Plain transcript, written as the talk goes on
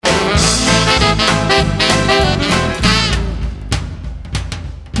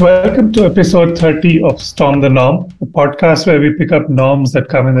Welcome to episode 30 of Storm the Norm, a podcast where we pick up norms that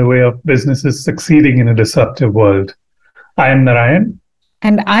come in the way of businesses succeeding in a disruptive world. I am Narayan.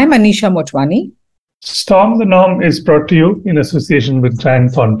 And I'm Anisha Motwani. Storm the Norm is brought to you in association with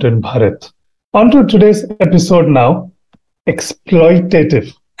Grant Thornton Bharat. On to today's episode now,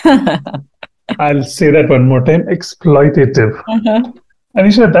 exploitative. I'll say that one more time, exploitative.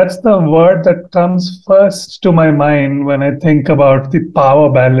 Anisha, that's the word that comes first to my mind when I think about the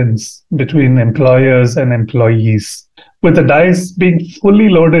power balance between employers and employees, with the dice being fully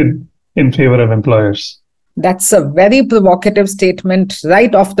loaded in favor of employers. That's a very provocative statement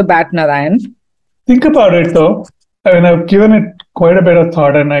right off the bat, Narayan. Think about it though. I've given it quite a bit of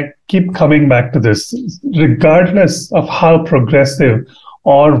thought and I keep coming back to this. Regardless of how progressive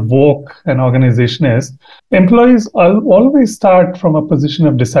or woke an organization is, employees always start from a position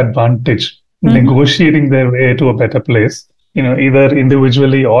of disadvantage, negotiating their way to a better place, either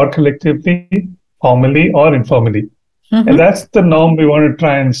individually or collectively, formally or informally. And that's the norm we want to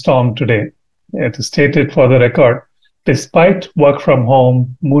try and storm today. To state it for the record, despite work from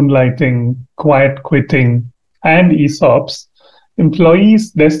home, moonlighting, quiet quitting, and ESOPs,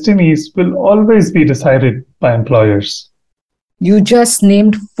 employees' destinies will always be decided by employers. You just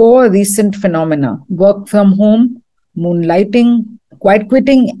named 4 recent phenomena: work from home, moonlighting, quiet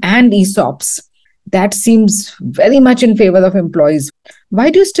quitting, and ESOPs. That seems very much in favor of employees. Why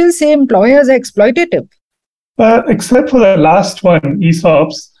do you still say employers are exploitative? Except for the last one,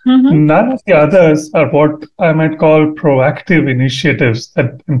 ESOPs, none of the others are what I might call proactive initiatives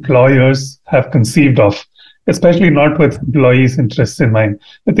that employers have conceived of, especially not with employees' interests in mind.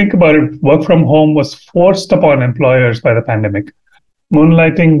 Think about it, work from home was forced upon employers by the pandemic.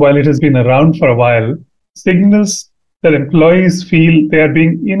 Moonlighting, while it has been around for a while, signals that employees feel they are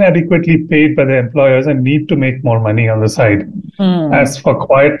being inadequately paid by their employers and need to make more money on the side. As for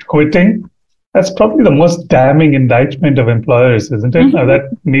quiet quitting, that's probably the most damning indictment of employers, isn't it? That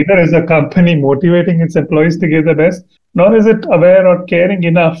neither is a company motivating its employees to give their best, nor is it aware or caring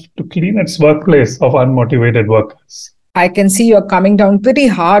enough to clean its workplace of unmotivated workers. I can see you're coming down pretty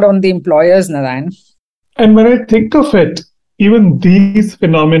hard on the employers, Narayan. And when I think of it, even these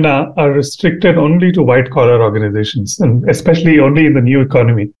phenomena are restricted only to white-collar organizations, and especially only in the new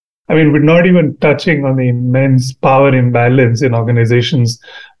economy. We're not even touching on the immense power imbalance in organizations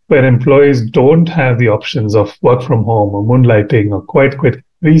where employees don't have the options of work from home or moonlighting or quiet quit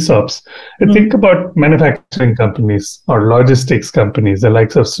ESOPs. And think about manufacturing companies or logistics companies, the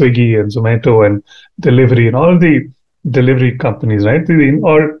likes of Swiggy and Zomato and Delivery and all the delivery companies, right?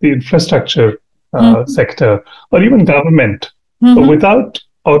 Or the infrastructure sector or even government. So without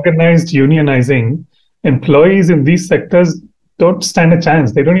organized unionizing, employees in these sectors don't stand a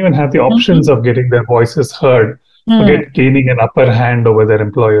chance. They don't even have the options of getting their voices heard or gaining an upper hand over their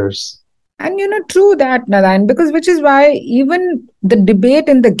employers. And true that, Narayan, which is why even the debate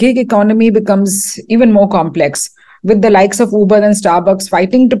in the gig economy becomes even more complex, with the likes of Uber and Starbucks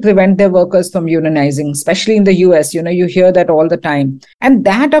fighting to prevent their workers from unionizing, especially in the US. You hear that all the time. And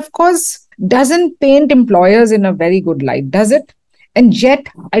that, of course, doesn't paint employers in a very good light, does it? And yet,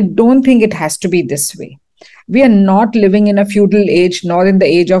 I don't think it has to be this way. We are not living in a feudal age, nor in the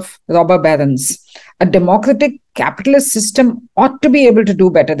age of robber barons. A democratic capitalist system ought to be able to do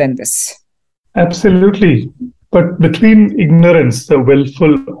better than this. Absolutely. But between ignorance, the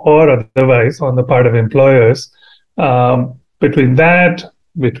willful or otherwise, on the part of employers, between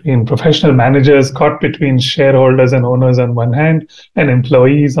professional managers caught between shareholders and owners on one hand and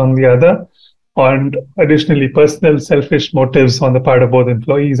employees on the other, and additionally personal selfish motives on the part of both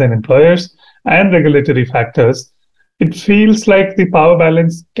employees and employers, and regulatory factors, it feels like the power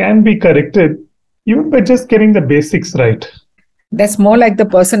balance can be corrected even by just getting the basics right. That's more like the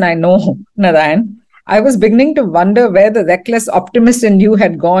person I know, Narayan. I was beginning to wonder where the reckless optimist in you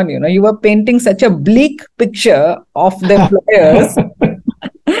had gone. You were painting such a bleak picture of the employers.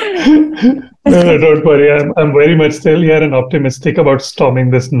 No, don't worry. I'm very much still here and optimistic about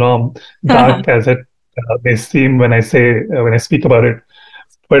storming this norm, dark as it may seem when I speak about it.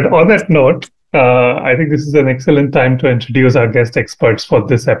 But on that note, I think this is an excellent time to introduce our guest experts for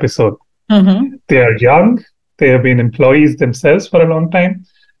this episode. They are young, they have been employees themselves for a long time,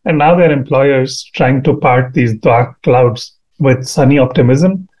 and now they're employers trying to part these dark clouds with sunny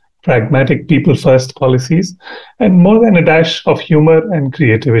optimism, pragmatic people-first policies, and more than a dash of humor and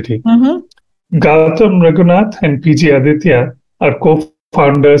creativity. Gautam Raghunath and PG Aditya are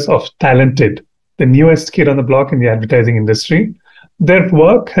co-founders of Talented, the newest kid on the block in the advertising industry. Their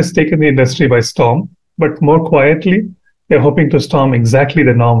work has taken the industry by storm, but more quietly, they're hoping to storm exactly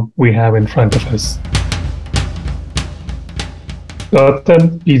the norm we have in front of us.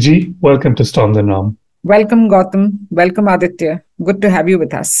 Gautam, PG, welcome to Storm the Norm. Welcome, Gautam. Welcome, Aditya. Good to have you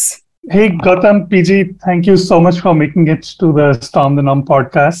with us. Hey, Gautam, PG, thank you so much for making it to the Storm the Norm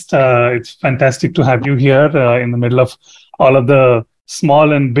podcast. It's fantastic to have you here in the middle of all of the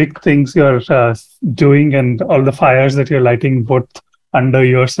small and big things you're doing and all the fires that you're lighting both under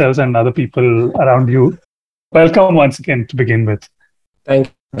yourselves and other people around you. Welcome once again to begin with.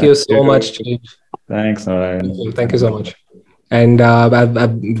 Thank you so much, Chief. Thanks, Narayan. Thank you so much. And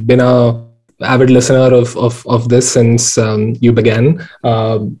I've been a avid listener of this since you began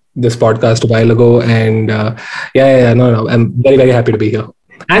this podcast a while ago. And no, I'm very, very happy to be here.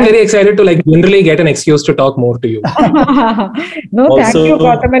 I'm very excited to generally get an excuse to talk more to you. No, thank you,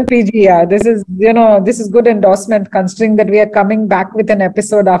 Gautam and PG. Yeah, this is good endorsement considering that we are coming back with an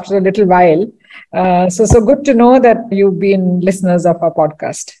episode after a little while. So good to know that you've been listeners of our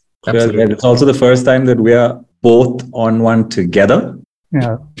podcast. Absolutely. It's also the first time that we are both on one together.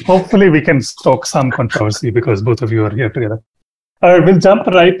 Yeah, hopefully we can stoke some controversy because both of you are here together. All right, we'll jump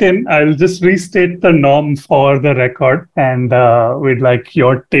right in. I'll just restate the norm for the record and we'd like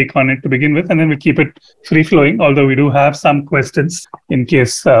your take on it to begin with, and then we'll keep it free-flowing, although we do have some questions in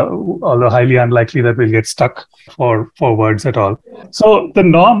case, although highly unlikely that we'll get stuck for words at all. So the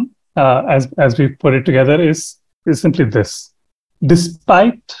norm, as we put it together, is simply this.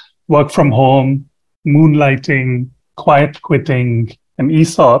 Despite work from home, moonlighting, quiet quitting, and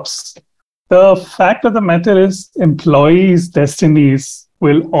ESOPs, the fact of the matter is employees' destinies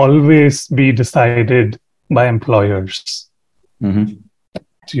will always be decided by employers. Mm-hmm.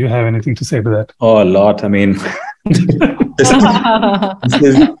 Do you have anything to say to that? Oh, a lot. I mean,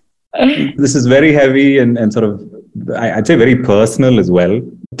 this is very heavy and sort of, I'd say very personal as well.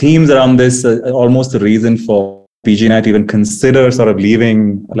 Themes around this are almost the reason for PG and I to even consider sort of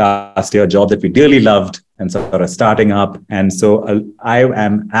leaving last year a job that we dearly loved and sort of starting up. And so I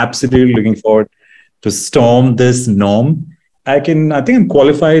am absolutely looking forward to storm this norm. I think I'm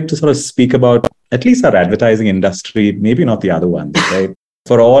qualified to sort of speak about at least our advertising industry, maybe not the other ones, right?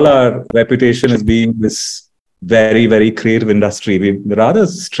 For all our reputation as being this very, very creative industry, we're rather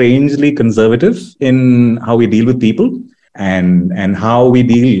strangely conservative in how we deal with people and how we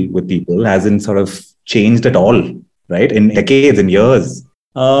deal with people hasn't sort of changed at all, right? In decades and years.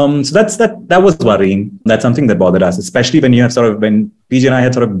 So that was worrying. That's something that bothered us, especially when PG and I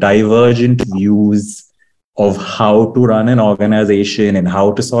had sort of divergent views of how to run an organization and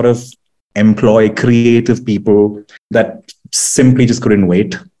how to sort of employ creative people that simply just couldn't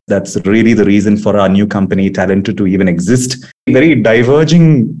wait. That's really the reason for our new company, Talented, to even exist. Very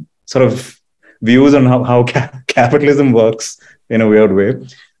diverging sort of views on how capitalism works in a weird way.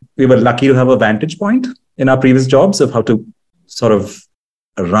 We were lucky to have a vantage point in our previous jobs of how to sort of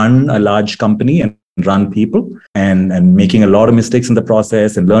run a large company and run people and making a lot of mistakes in the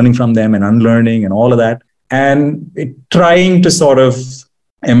process and learning from them and unlearning and all of that. And trying to sort of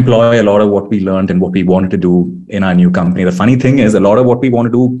employ a lot of what we learned and what we wanted to do in our new company. The funny thing is a lot of what we want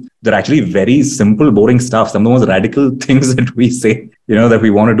to do, they're actually very simple, boring stuff. Some of the most radical things that we say, that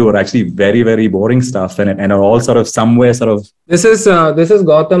we want to do are actually very, very boring stuff and are all sort of somewhere sort of... This is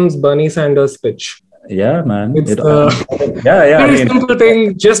Gautam's Bernie Sanders pitch. Yeah, man. It's very simple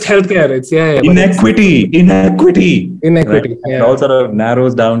thing, just healthcare. It's inequity. Right? Yeah. It all sort of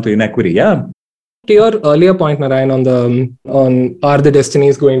narrows down to inequity. Yeah. To your earlier point, Narayan, on are the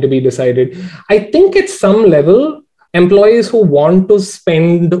destinies going to be decided? I think at some level, employees who want to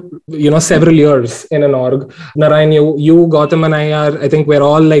spend, several years in an org, Narayan, you, Gautam and I think we're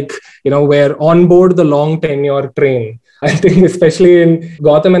all we're on board the long tenure train. I think especially in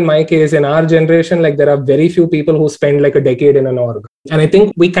Gautam and my case, in our generation, there are very few people who spend a decade in an org. And I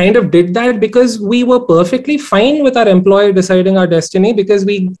think we kind of did that because we were perfectly fine with our employer deciding our destiny because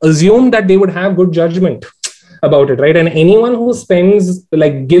we assumed that they would have good judgment about it, right? And anyone who spends,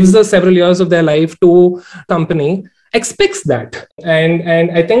 gives us several years of their life to company expects that.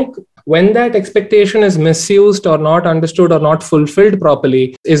 And I think when that expectation is misused or not understood or not fulfilled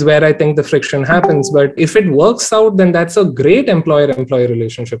properly is where I think the friction happens. But if it works out, then that's a great employer-employee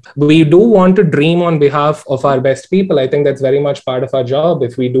relationship. We do want to dream on behalf of our best people. I think that's very much part of our job.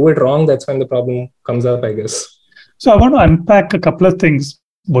 If we do it wrong, that's when the problem comes up, I guess. So I want to unpack a couple of things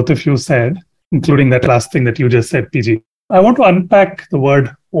both of you said, including that last thing that you just said, PG. I want to unpack the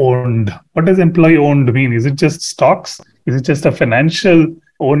word owned. What does employee owned mean? Is it just stocks? Is it just a financial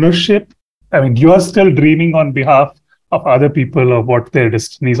ownership? I mean, you are still dreaming on behalf of other people of what their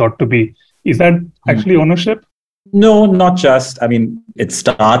destinies ought to be. Is that actually ownership? No, not just. I mean, it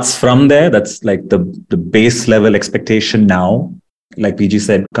starts from there. That's the base level expectation now. Like PG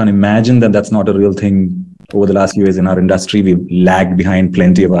said, can't imagine that that's not a real thing over the last few years in our industry, we've lagged behind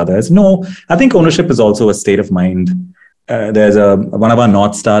plenty of others. No, I think ownership is also a state of mind. There's one of our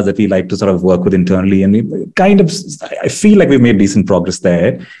North Stars that we like to sort of work with internally, and I feel like we've made decent progress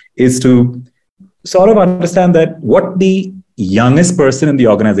there, is to sort of understand that what the youngest person in the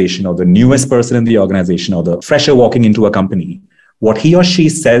organization or the newest person in the organization or the fresher walking into a company, what he or she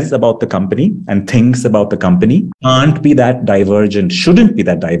says about the company and thinks about the company shouldn't be that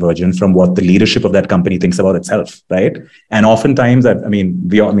divergent from what the leadership of that company thinks about itself, right? And oftentimes,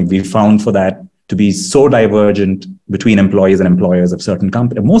 we found for that to be so divergent between employees and employers of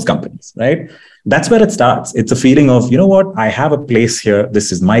most companies, right? That's where it starts. It's a feeling of, you know what, I have a place here.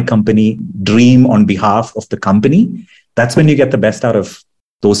 This is my company, dream on behalf of the company. That's when you get the best out of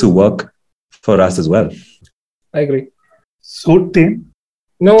those who work for us as well. I agree. So, Tim?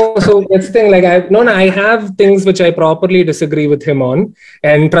 No, so that's the thing. I have things which I properly disagree with him on.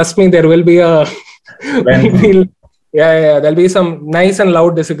 And trust me, there will be there'll be some nice and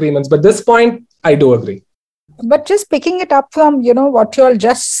loud disagreements. But this point, I do agree. But just picking it up from, what you all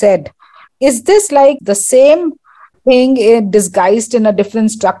just said, is this like the same thing disguised in a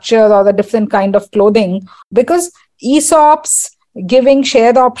different structure or a different kind of clothing? Because ESOPs, giving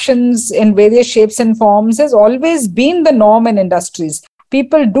shared options in various shapes and forms has always been the norm in industries.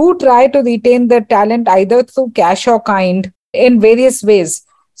 People do try to retain their talent either through cash or kind in various ways.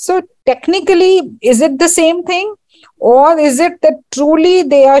 So technically, is it the same thing? Or is it that truly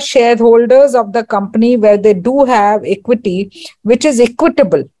they are shareholders of the company where they do have equity, which is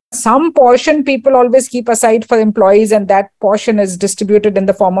equitable? Some portion people always keep aside for employees, and that portion is distributed in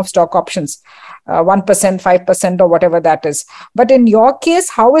the form of stock options, 1%, 5%, or whatever that is. But in your case,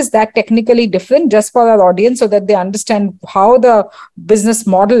 how is that technically different, just for our audience, so that they understand how the business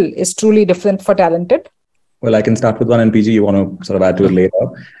model is truly different for Talented? Well, I can start with one, and PG, you want to sort of add to it later.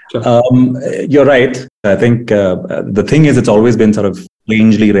 Sure. You're right. I think the thing is, it's always been sort of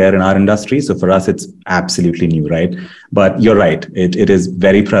strangely rare in our industry. So for us, it's absolutely new, right? But you're right. It is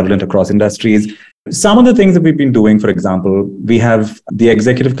very prevalent across industries. Some of the things that we've been doing, for example, we have the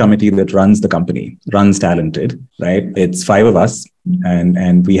executive committee that runs the company, runs Talented, right? It's 5 of us,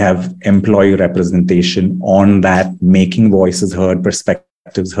 and we have employee representation on that, making voices heard,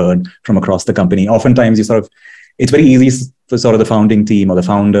 perspectives heard from across the company. Oftentimes, it's very easy for sort of the founding team or the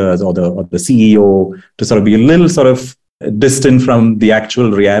founders or the CEO to sort of be a little sort of distant from the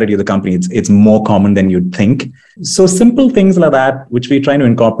actual reality of the company. It's more common than you'd think. So simple things like that, which we're trying to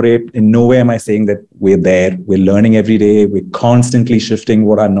incorporate. In no way am I saying that we're there. We're learning every day. We're constantly shifting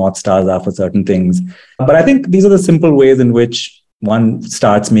what our North Stars are for certain things. But I think these are the simple ways in which one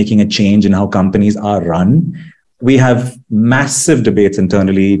starts making a change in how companies are run. We have massive debates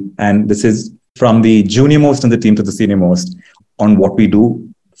internally, and this is from the junior most in the team to the senior most, on what we do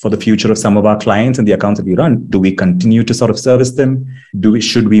for the future of some of our clients and the accounts that we run. Do we continue to sort of service them?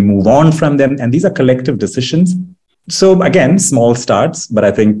 Should we move on from them? And these are collective decisions. So again, small starts, but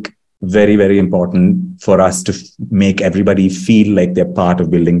I think very, very important for us to make everybody feel like they're part of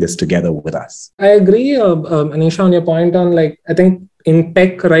building this together with us. I agree, Anisha, on your point on I think in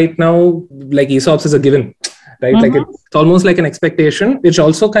tech right now, ESOPs is a given. Right? Mm-hmm. It's almost like an expectation, which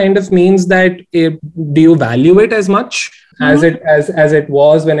also kind of means that do you value it as much as it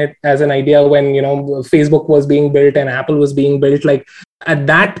was as an idea when Facebook was being built and Apple was being built? At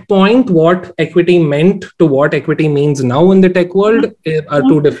that point, what equity meant to what equity means now in the tech world are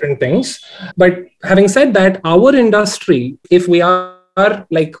two different things. But having said that, our industry, if we are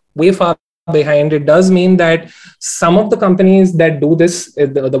way far behind, it does mean that some of the companies that do this,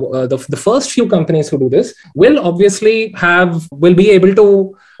 the first few companies who do this will be able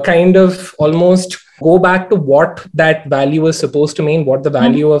to kind of almost go back to what that value is supposed to mean, what the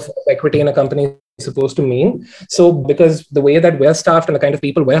value of equity in a company is supposed to mean. So because the way that we're staffed and the kind of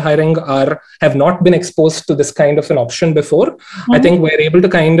people we're hiring have not been exposed to this kind of an option before, I think we're able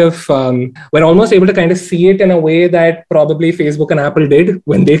to we're almost able to kind of see it in a way that probably Facebook and Apple did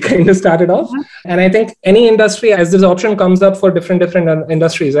when they kind of started off. And I think any industry, as this option comes up for different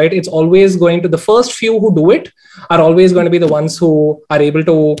industries, right? It's always going to, the first few who do it are always going to be the ones who are able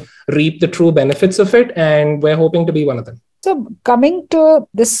to reap the true benefits of it. And we're hoping to be one of them. So coming to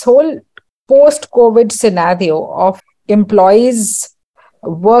this whole post-COVID scenario of employees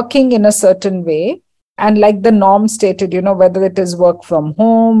working in a certain way, and like the norm stated, whether it is work from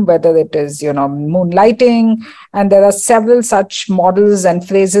home, whether it is, moonlighting, and there are several such models and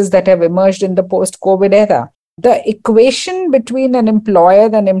phrases that have emerged in the post-COVID era. The equation between an employer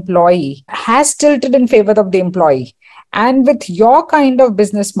and employee has tilted in favor of the employee. And with your kind of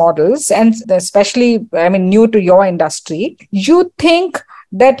business models, and especially, new to your industry, you think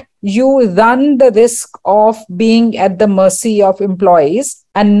that you run the risk of being at the mercy of employees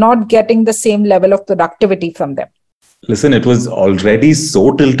and not getting the same level of productivity from them? Listen, it was already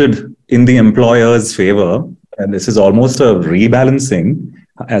so tilted in the employer's favor, and this is almost a rebalancing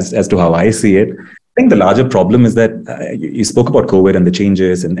as to how I see it. I think the larger problem is that you spoke about COVID and the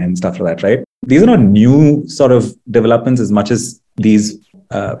changes and stuff like that, right? These are not new sort of developments as much as these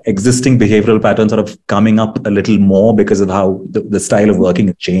existing behavioral patterns sort of coming up a little more because of how the style of working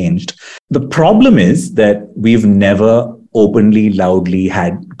has changed. The problem is that we've never openly, loudly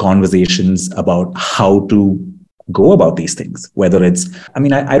had conversations about how to go about these things, whether it's,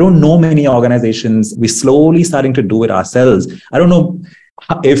 I don't know many organizations. We're slowly starting to do it ourselves. I don't know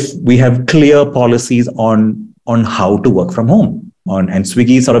if we have clear policies on how to work from home. And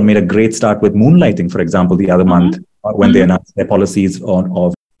Swiggy sort of made a great start with moonlighting, for example, the other month, when they announced their policies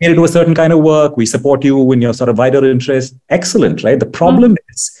of you do a certain kind of work, we support you in your sort of wider interest. Excellent, right? The problem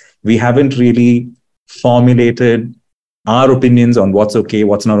is we haven't really formulated our opinions on what's okay,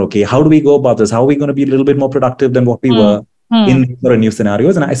 what's not okay. How do we go about this? How are we going to be a little bit more productive than what we were in these sort of new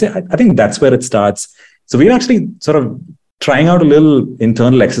scenarios? And I think that's where it starts. So we're actually sort of trying out a little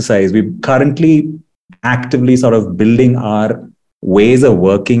internal exercise. We're currently actively sort of building our ways of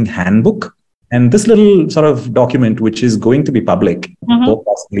working handbook. And this little sort of document, which is going to be public,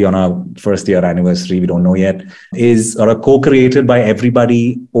 possibly on our first year anniversary, we don't know yet, is sort of co-created by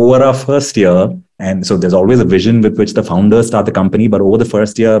everybody over our first year. And so there's always a vision with which the founders start the company. But over the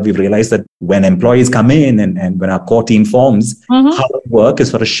first year, we've realized that when employees come in and when our core team forms, how we work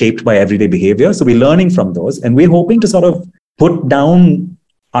is sort of shaped by everyday behavior. So we're learning from those. And we're hoping to sort of put down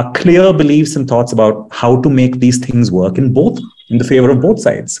our clear beliefs and thoughts about how to make these things work in the favor of both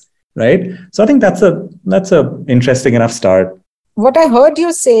sides. Right. So I think that's a interesting enough start. What I heard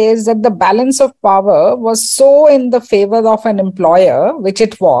you say is that the balance of power was so in the favor of an employer, which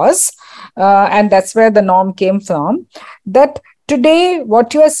it was, and that's where the norm came from, that today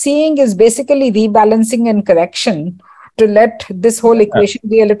what you are seeing is basically rebalancing and correction to let this whole equation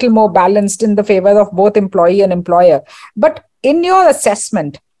be a little more balanced in the favor of both employee and employer. But in your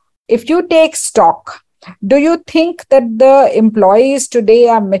assessment, if you take stock, do you think that the employees today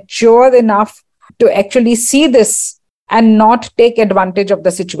are mature enough to actually see this and not take advantage of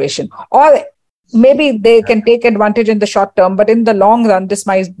the situation? Or maybe they can take advantage in the short term, but in the long run, this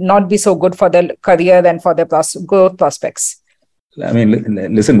might not be so good for their career and for their growth prospects.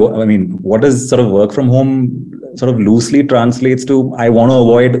 Listen, what does sort of work from home sort of loosely translates to? I want to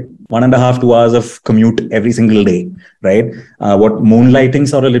avoid 1.5 to 2 hours of commute every single day, right? What moonlighting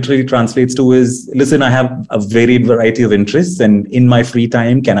sort of literally translates to is, listen, I have a varied variety of interests, and in my free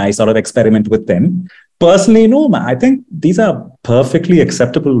time, can I sort of experiment with them? Personally, no, I think these are perfectly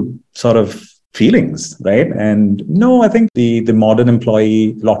acceptable sort of feelings, right? And no, I think the modern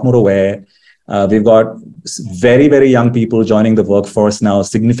employee, a lot more aware. We've got very, very young people joining the workforce now,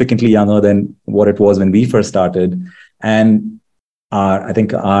 significantly younger than what it was when we first started. And I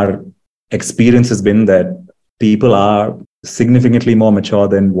think our experience has been that people are significantly more mature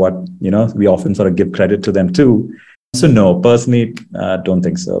than what, we often sort of give credit to them too. So no, personally, don't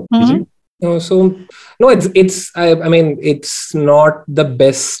think so. No, it's not the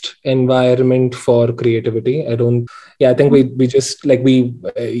best environment for creativity. I think it's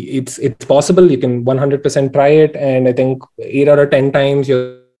possible. You can 100% try it. And I think 8 out of 10 times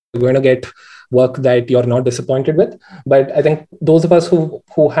you're going to get work that you're not disappointed with. But I think those of us who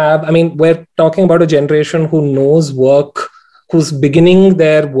have, we're talking about a generation who knows work, who's beginning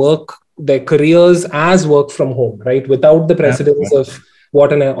their careers as work from home, right? Without the precedence of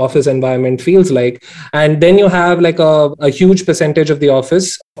what an office environment feels like. And then you have like a huge percentage of the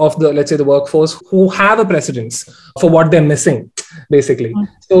office of the, let's say the workforce, who have a precedence for what they're missing, basically.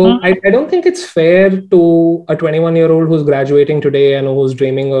 So I don't think it's fair to a 21-year-old who's graduating today and who's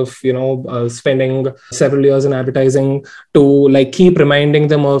dreaming of, spending several years in advertising to like keep reminding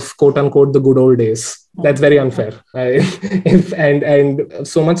them of quote unquote the good old days. That's very unfair. And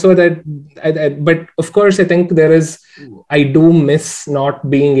so much so that, but of course, I think I do miss not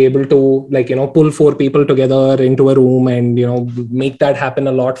being able to pull 4 people together into a room and, make that happen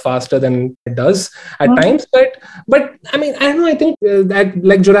a lot faster than it does at times. But I don't know, I think that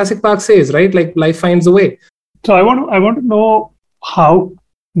like Jurassic Park says, right? Like life finds a way. So I want to know how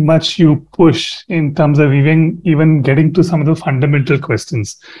much you push in terms of even getting to some of the fundamental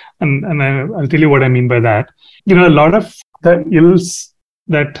questions. And I'll tell you what I mean by that. A lot of the ills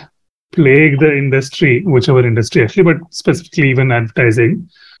that plague the industry, whichever industry actually, but specifically even advertising,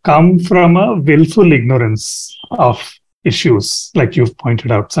 come from a willful ignorance of issues, like you've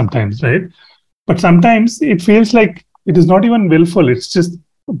pointed out sometimes, right? But sometimes it feels like it is not even willful. It's just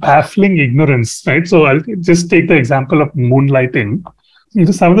baffling ignorance, right? So I'll just take the example of moonlighting.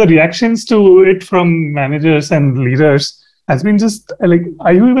 Some of the reactions to it from managers and leaders has been just like,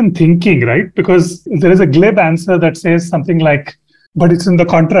 are you even thinking, right? Because there is a glib answer that says something like, but it's in the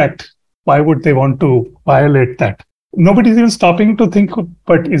contract. Why would they want to violate that? Nobody's even stopping to think,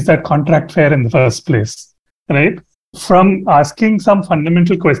 but is that contract fair in the first place, right? From asking some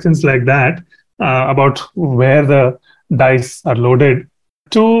fundamental questions like that about where the dice are loaded,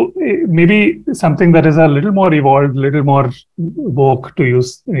 to maybe something that is a little more evolved, little more woke, to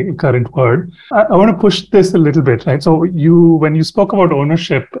use a current word. I want to push this a little bit, right? So when you spoke about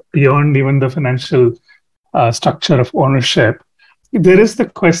ownership beyond even the financial structure of ownership, there is the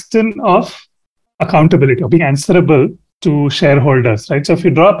question of accountability, of being answerable to shareholders, right? So if you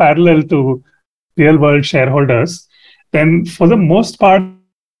draw a parallel to real world shareholders, then for the most part,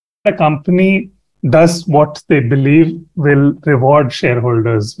 a company does what they believe will reward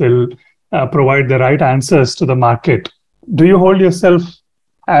shareholders, will provide the right answers to the market. Do you hold yourself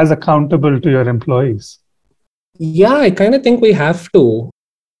as accountable to your employees? Yeah, I kind of think we have to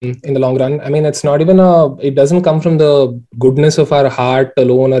in the long run. I mean, it's not even it doesn't come from the goodness of our heart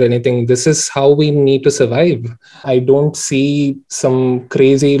alone or anything. This is how we need to survive. I don't see some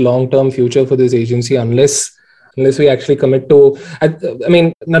crazy long-term future for this agency unless we actually commit to, I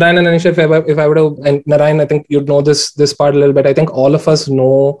mean, Narayan and Anisha, if I were to, and Narayan, I think you'd know this part a little bit. I think all of us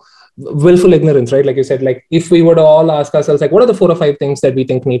know willful ignorance, right? Like you said, like if we were to all ask ourselves, like, what are the 4 or 5 things that we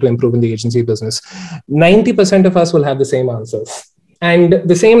think need to improve in the agency business? 90% of us will have the same answers. And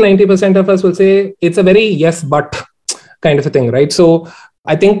the same 90% of us will say, it's a very yes, but kind of a thing, right? So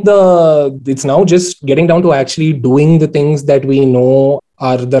I think it's now just getting down to actually doing the things that we know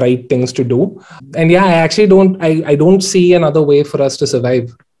are the right things to do. And yeah, I actually don't see another way for us to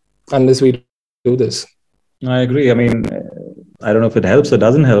survive unless we do this. I agree. I mean, I don't know if it helps or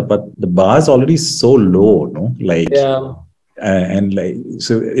doesn't help, but the bar is already so low, no? Like, yeah. And like,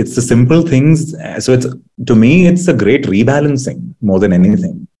 so it's the simple things. So it's, to me, it's a great rebalancing more than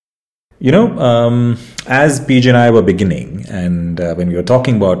anything. You know, as PG and I were beginning, and when we were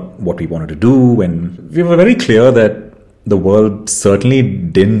talking about what we wanted to do, and we were very clear that the world certainly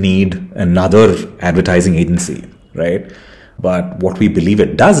didn't need another advertising agency, right? But what we believe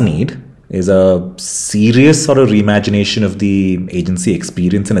it does need is a serious sort of reimagination of the agency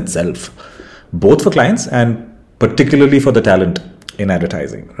experience in itself, both for clients and particularly for the talent in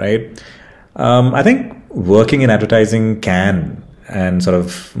advertising, right? I think working in advertising can and sort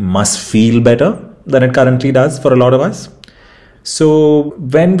of must feel better than it currently does for a lot of us. So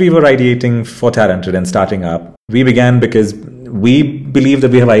when we were ideating for Talented and starting up, we began because we believe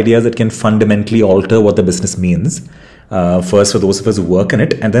that we have ideas that can fundamentally alter what the business means. First, for those of us who work in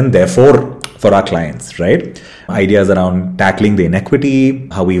it, and then therefore for our clients, right? Ideas around tackling the inequity,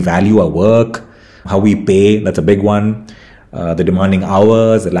 how we value our work, how we pay, that's a big one. The demanding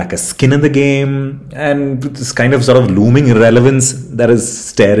hours, the lack of skin in the game, and this kind of sort of looming irrelevance that is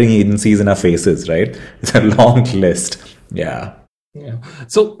staring agencies in our faces, right? It's a long list. Yeah.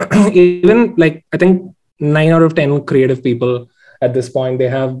 So even like, I think 9 out of 10 creative people at this point, they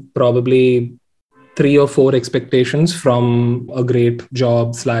have probably 3 or 4 expectations from a great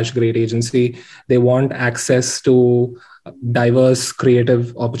job / great agency. They want access to diverse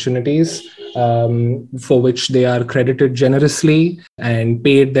creative opportunities for which they are credited generously and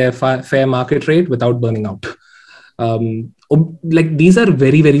paid their fair market rate without burning out. Like these are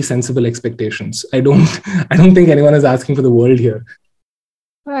very, very sensible expectations. I don't think anyone is asking for the world here.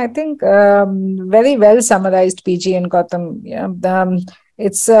 I think very well summarized, PG and Gautam. Yeah,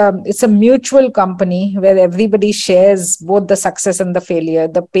 it's a mutual company where everybody shares both the success and the failure,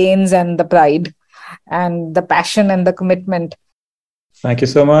 the pains and the pride, and the passion and the commitment. Thank you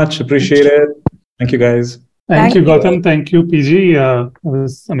so much. Appreciate it. Thank you, guys. Thank you, Gautam. Thank you, PG. It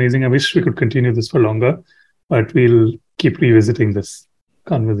was amazing. I wish we could continue this for longer, but we'll keep revisiting this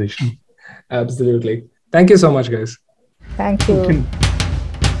conversation. Absolutely. Thank you so much, guys. Thank you.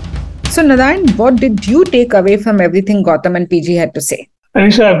 So, Narayan, what did you take away from everything Gautam and PG had to say?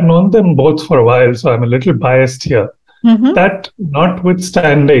 Anisha, I've known them both for a while, so I'm a little biased here. Mm-hmm. That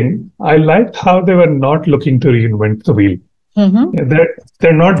notwithstanding, I liked how they were not looking to reinvent the wheel. Mm-hmm.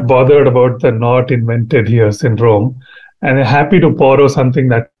 They're not bothered about the not invented here syndrome, and they're happy to borrow something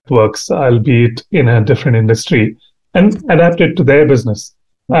that works, albeit in a different industry, and adapt it to their business.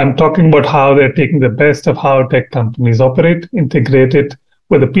 I'm talking about how they're taking the best of how tech companies operate, integrate it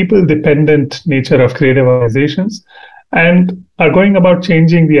with the people-dependent nature of creative organizations, and are going about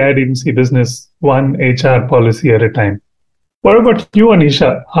changing the ad agency business one HR policy at a time. What about you,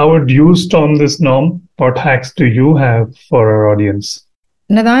 Anisha? How would you storm this norm what hacks do you have for our audience?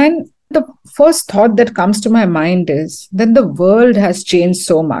 Narayan, the first thought that comes to my mind is that the world has changed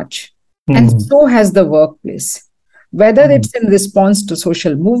so much, and so has the workplace. Whether it's in response to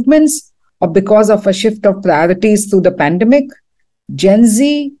social movements or because of a shift of priorities through the pandemic, Gen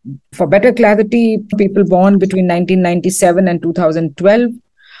Z, for better clarity, people born between 1997 and 2012,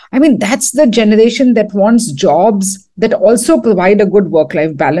 I mean, that's the generation that wants jobs that also provide a good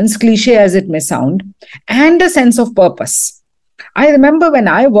work-life balance, cliche as it may sound, and a sense of purpose. I remember when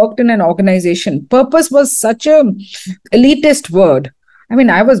I worked in an organization, purpose was such an elitist word. I mean,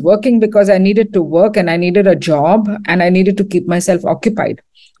 I was working because I needed to work and I needed a job and I needed to keep myself occupied.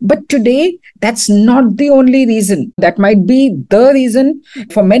 But today, that's not the only reason. That might be the reason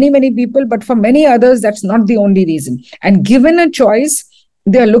for many, many people, but for many others, that's not the only reason. And given a choice,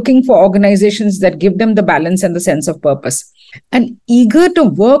 they are looking for organizations that give them the balance and the sense of purpose. And eager to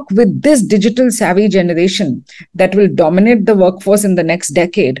work with this digital savvy generation that will dominate the workforce in the next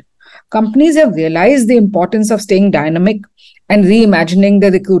decade, companies have realized the importance of staying dynamic and reimagining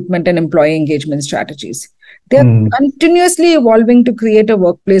the recruitment and employee engagement strategies. They are continuously evolving to create a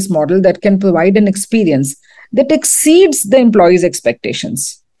workplace model that can provide an experience that exceeds the employees'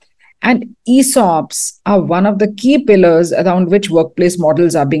 expectations. And ESOPs are one of the key pillars around which workplace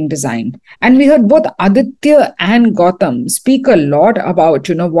models are being designed. And we heard both Aditya and Gautam speak a lot about,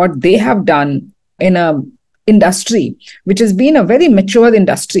 what they have done in a industry, which has been a very mature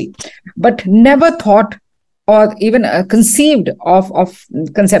industry, but never thought or even conceived of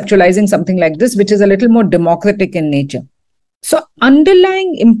conceptualizing something like this, which is a little more democratic in nature. So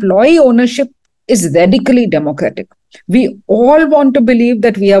underlying employee ownership is radically democratic. We all want to believe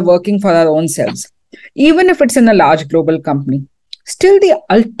that we are working for our own selves, even if it's in a large global company. Still, the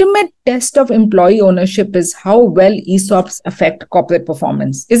ultimate test of employee ownership is how well ESOPs affect corporate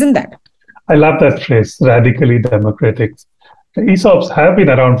performance. Isn't that? I love that phrase, radically democratic. The ESOPs have been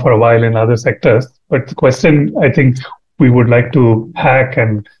around for a while in other sectors, but the question I think we would like to hack,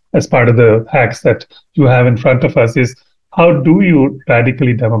 and as part of the hacks that you have in front of us, is how do you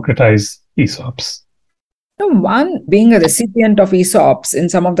radically democratize ESOPs? One, being a recipient of ESOPs in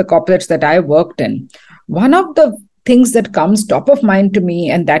some of the corporates that I worked in, one of the things that comes top of mind to me,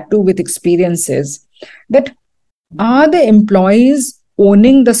 and that too with experience, is that are the employees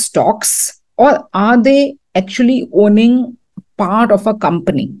owning the stocks, or are they actually owning part of a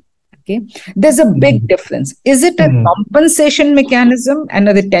company? Okay, there's a big difference. Is it a compensation mechanism and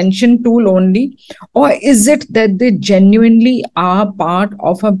a retention tool only, or is it that they genuinely are part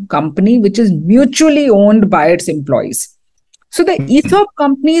of a company which is mutually owned by its employees? So the ESOP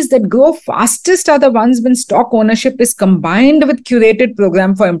companies that grow fastest are the ones when stock ownership is combined with curated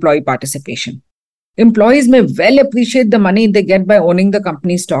program for employee participation. Employees may well appreciate the money they get by owning the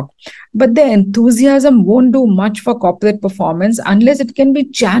company stock, but their enthusiasm won't do much for corporate performance unless it can be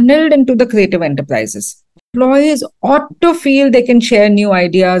channeled into the creative enterprises. Employees ought to feel they can share new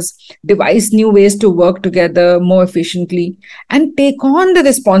ideas, devise new ways to work together more efficiently, and take on the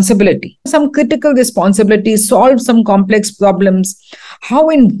responsibility, some critical responsibilities, solve some complex problems. How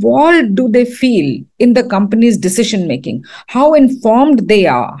involved do they feel in the company's decision making? How informed they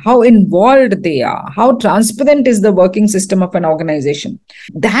are? How involved they are? How transparent is the working system of an organization?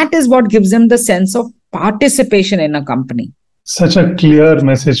 That is what gives them the sense of participation in a company. Such a clear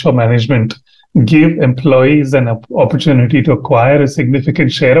message for management. Give employees an opportunity to acquire a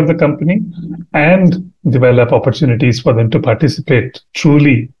significant share of the company and develop opportunities for them to participate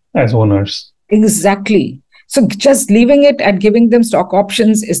truly as owners. Exactly. So just leaving it at giving them stock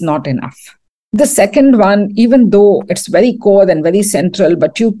options is not enough. The second one, even though it's very core and very central,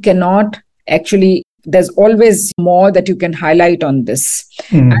 but you cannot actually, there's always more that you can highlight on this.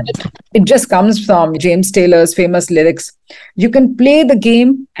 And it just comes from James Taylor's famous lyrics. You can play the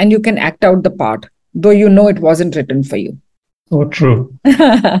game and you can act out the part, though you know it wasn't written for you. So true.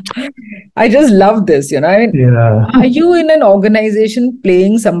 I just love this, Are you in an organization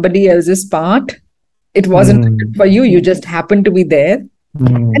playing somebody else's part? It wasn't written for you. You just happen to be there.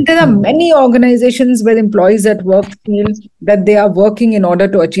 And there are many organizations where employees at work feel that they are working in order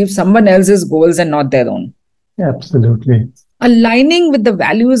to achieve someone else's goals and not their own. Absolutely. Aligning with the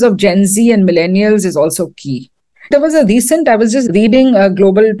values of Gen Z and millennials is also key. There was I was just reading a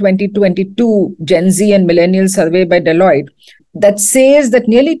global 2022 Gen Z and millennial survey by Deloitte that says that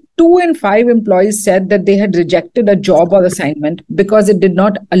nearly 2 in 5 employees said that they had rejected a job or assignment because it did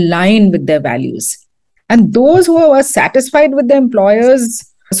not align with their values. And those who were satisfied with the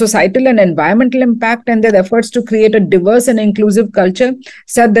employer's societal and environmental impact and their efforts to create a diverse and inclusive culture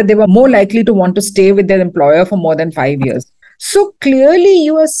said that they were more likely to want to stay with their employer for more than 5 years. So clearly,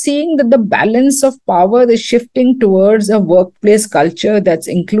 you are seeing that the balance of power is shifting towards a workplace culture that's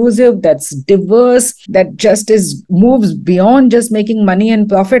inclusive, that's diverse, that just moves beyond just making money and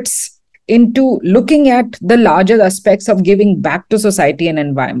profits into looking at the larger aspects of giving back to society and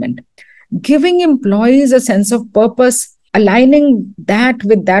environment, giving employees a sense of purpose, aligning that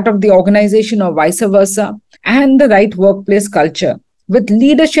with that of the organization or vice versa, and the right workplace culture with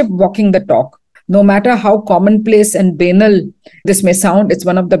leadership walking the talk. No matter how commonplace and banal this may sound, it's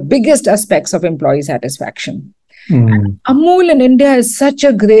one of the biggest aspects of employee satisfaction. Amul in India is such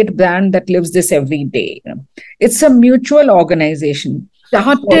a great brand that lives this every day. It's a mutual organization.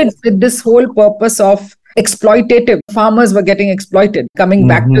 Started with this whole purpose of exploitative. Farmers were getting exploited. Coming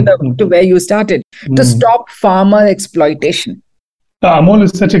back to where you started, to stop farmer exploitation. Amul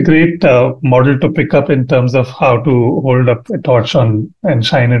is such a great model to pick up in terms of how to hold up a torch on and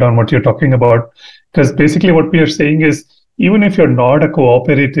shine it on what you're talking about. Because basically what we are saying is, even if you're not a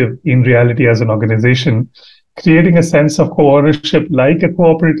cooperative in reality as an organization, creating a sense of co-ownership like a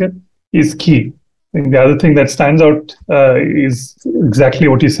cooperative is key. And the other thing that stands out is exactly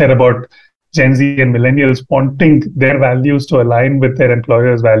what you said about Gen Z and millennials wanting their values to align with their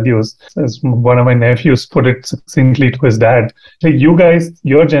employers' values. As one of my nephews put it succinctly to his dad, like, you guys,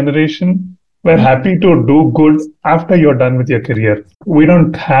 your generation, were happy to do good after you're done with your career. We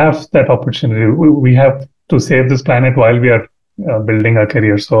don't have that opportunity. We have to save this planet while we are building our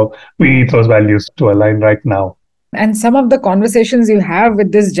career. So we need those values to align right now. And some of the conversations you have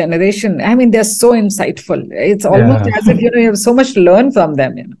with this generation, I mean, they're so insightful. It's almost as if, you have so much to learn from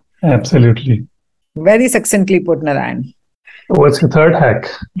them. Absolutely. Very succinctly put, Narayan. What's your third hack?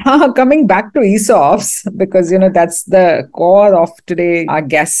 Coming back to ESOPs, because, that's the core of today, our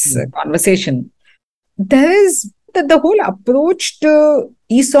guest's conversation. There is the whole approach to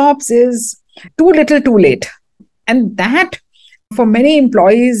ESOPs is too little, too late. And that, for many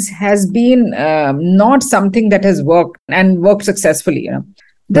employees, has been not something that has worked and worked successfully.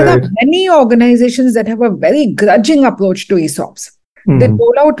 There are many organizations that have a very grudging approach to ESOPs. They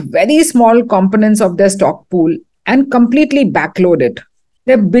roll out very small components of their stock pool and completely backload it.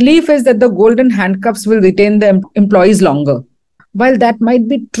 Their belief is that the golden handcuffs will retain the employees longer. While that might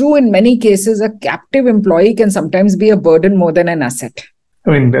be true in many cases, a captive employee can sometimes be a burden more than an asset.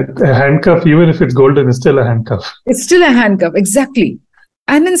 I mean, a handcuff, even if it's golden, is still a handcuff. It's still a handcuff, exactly.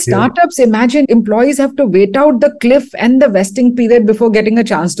 And in startups, imagine employees have to wait out the cliff and the vesting period before getting a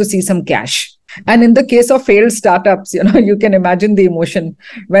chance to see some cash. And in the case of failed startups, you can imagine the emotion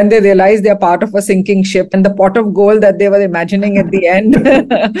when they realize they're part of a sinking ship and the pot of gold that they were imagining at the end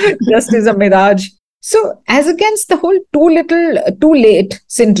just is a mirage. So as against the whole too little, too late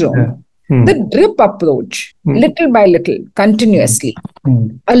syndrome, the DRIP approach, little by little, continuously,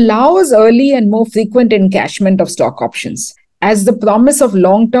 allows early and more frequent encashment of stock options. As the promise of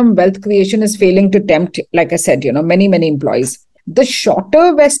long-term wealth creation is failing to tempt, like I said, many, many employees. The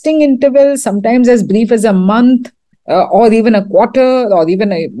shorter vesting interval, sometimes as brief as a month or even a quarter or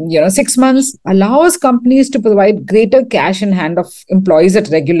even 6 months, allows companies to provide greater cash in hand of employees at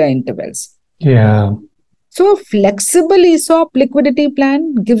regular intervals. Yeah. So a flexible ESOP liquidity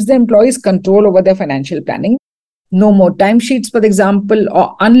plan gives the employees control over their financial planning. No more timesheets, for example,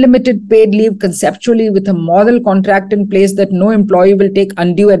 or unlimited paid leave conceptually with a moral contract in place that no employee will take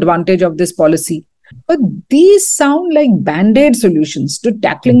undue advantage of this policy. But these sound like band-aid solutions to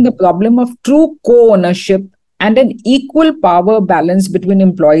tackling the problem of true co-ownership and an equal power balance between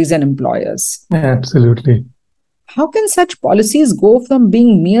employees and employers. Absolutely. How can such policies go from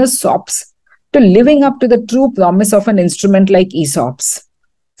being mere SOPs to living up to the true promise of an instrument like ESOPs,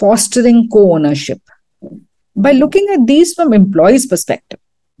 fostering co-ownership? By looking at these from employees' perspective,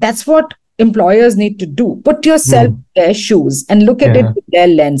 that's what employers need to do. Put yourself in their shoes and look at it with their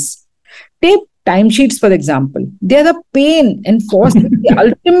lens. Take timesheets, for example. They're a pain enforced with the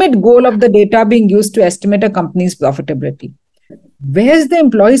ultimate goal of the data being used to estimate a company's profitability. Where's the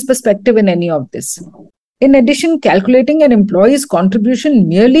employee's perspective in any of this? In addition, calculating an employee's contribution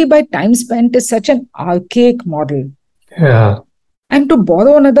merely by time spent is such an archaic model. Yeah. And to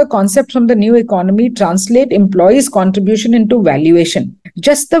borrow another concept from the new economy, translate employees' contribution into valuation.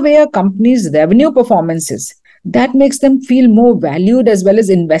 Just the way a company's revenue performance is, that makes them feel more valued as well as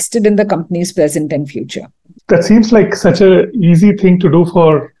invested in the company's present and future. That seems like such an easy thing to do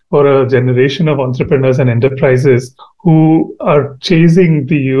for a generation of entrepreneurs and enterprises who are chasing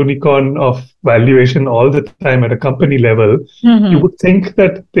the unicorn of valuation all the time at a company level. You would think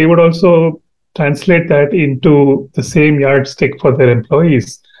that they would also translate that into the same yardstick for their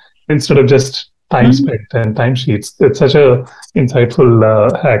employees instead of just time spent and timesheets. It's such a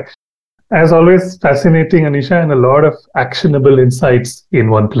insightful hack. As always, fascinating, Anisha, and a lot of actionable insights in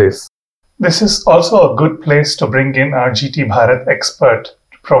one place. This is also a good place to bring in our GT Bharat expert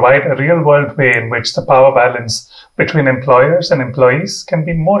to provide a real-world way in which the power balance between employers and employees can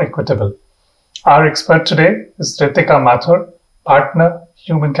be more equitable. Our expert today is Ritika Mathur, Partner,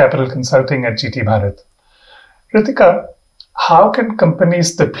 Human Capital Consulting at GT Bharat. Ritika, how can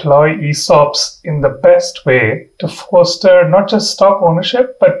companies deploy ESOPs in the best way to foster not just stock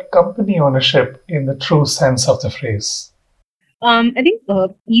ownership, but company ownership in the true sense of the phrase? I think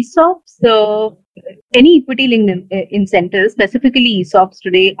ESOPs, any equity-linked incentives, specifically ESOPs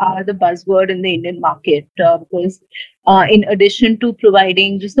today, are the buzzword in the Indian market because in addition to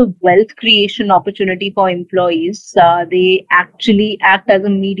providing just a wealth creation opportunity for employees, they actually act as a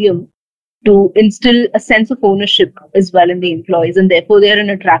medium to instill a sense of ownership as well in the employees. And therefore, they're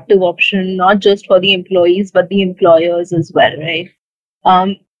an attractive option, not just for the employees, but the employers as well, right?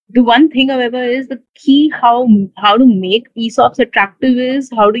 The one thing, however, is the key how to make ESOPs attractive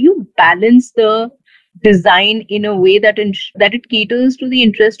is how do you balance the design in a way that it caters to the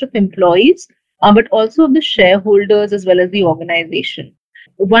interest of employees, but also of the shareholders as well as the organization.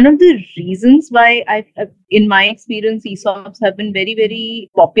 One of the reasons why in my experience, ESOPs have been very, very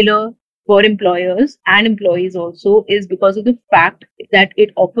popular for employers and employees also is because of the fact that it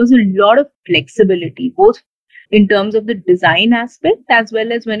offers a lot of flexibility, both in terms of the design aspect as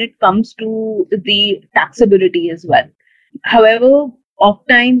well as when it comes to the taxability as well. However,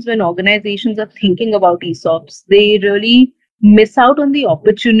 oftentimes when organizations are thinking about ESOPs, they really miss out on the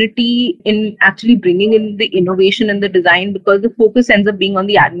opportunity in actually bringing in the innovation and the design because the focus ends up being on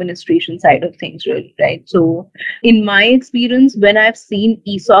the administration side of things, really, right? So in my experience, when I've seen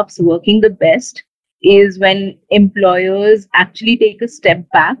ESOPs working the best is when employers actually take a step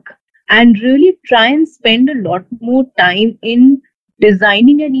back and really try and spend a lot more time in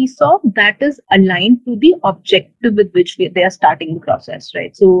designing an ESOP that is aligned to the objective with which they are starting the process,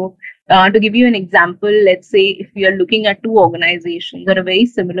 right? So to give you an example, let's say if we are looking at two organizations at a very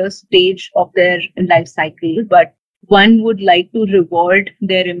similar stage of their life cycle, but one would like to reward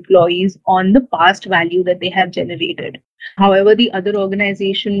their employees on the past value that they have generated. However, the other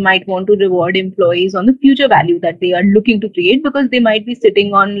organization might want to reward employees on the future value that they are looking to create because they might be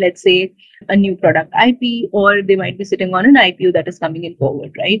sitting on, let's say, a new product IP, or they might be sitting on an IPO that is coming in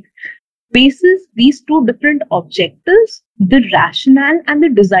forward, right? Basis these two different objectives, the rationale and the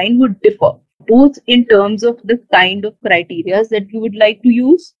design would differ, both in terms of the kind of criteria that you would like to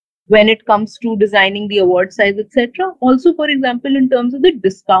use when it comes to designing the award size, etc. Also, for example, in terms of the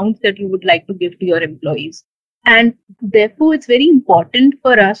discounts that you would like to give to your employees. And therefore, it's very important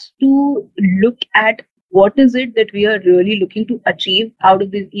for us to look at what is it that we are really looking to achieve out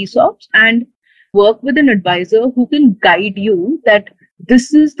of these ESOPs and work with an advisor who can guide you that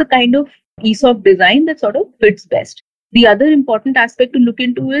this is the kind of ESOP design that sort of fits best. The other important aspect to look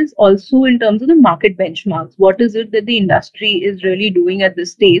into is also in terms of the market benchmarks. What is it that the industry is really doing at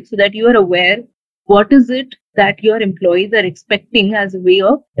this stage so that you are aware what is it that your employees are expecting as a way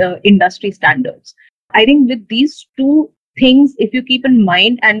of industry standards. I think with these two things, if you keep in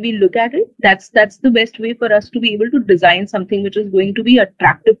mind and we look at it, that's the best way for us to be able to design something which is going to be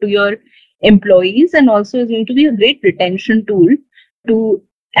attractive to your employees and also is going to be a great retention tool to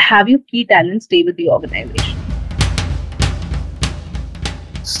have your key talent stay with the organization.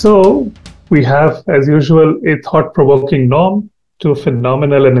 So we have, as usual, a thought-provoking norm, two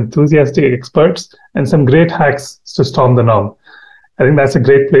phenomenal and enthusiastic experts, and some great hacks to storm the norm. I think that's a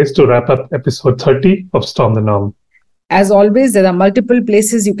great place to wrap up episode 30 of Storm the Norm. As always, there are multiple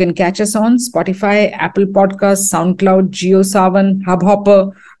places you can catch us on: Spotify, Apple Podcasts, SoundCloud, JioSaavn,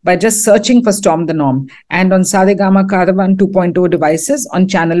 Hubhopper, by just searching for Storm the Norm, and on Saregama Caravan 2.0 devices on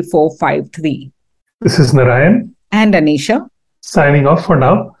channel 453. This is Narayan and Anisha. Signing off for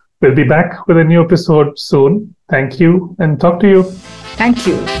now. We'll be back with a new episode soon. Thank you and talk to you. Thank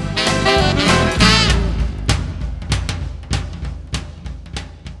you.